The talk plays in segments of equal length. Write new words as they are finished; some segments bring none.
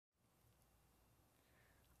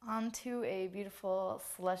Onto a beautiful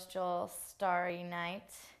celestial starry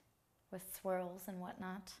night with swirls and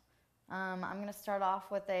whatnot. I'm going to start off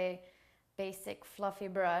with a basic fluffy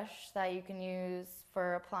brush that you can use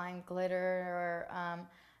for applying glitter or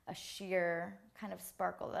a sheer kind of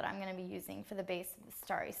sparkle that I'm going to be using for the base of the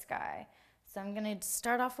starry sky. So I'm going to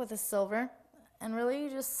start off with a silver and really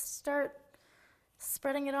just start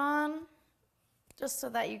spreading it on just so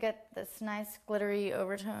that you get this nice glittery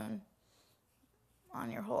overtone on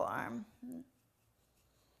your whole arm.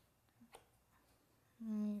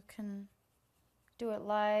 And you can do it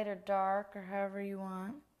light or dark or however you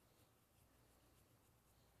want.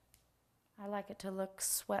 I like it to look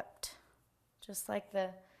swept, just like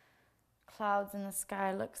the clouds in the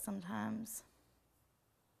sky look sometimes.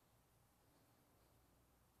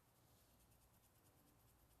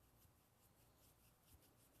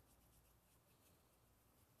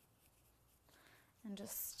 And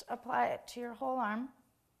just apply it to your whole arm,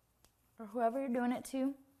 or whoever you're doing it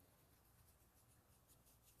to.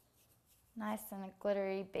 Nice and a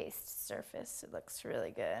glittery based surface. It looks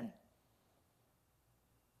really good,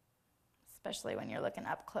 especially when you're looking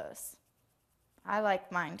up close. I like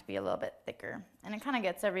mine to be a little bit thicker, and it kind of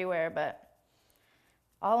gets everywhere, but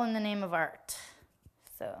all in the name of art.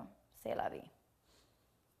 So, c'est la vie.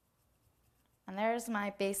 And there's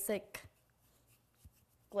my basic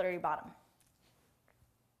glittery bottom.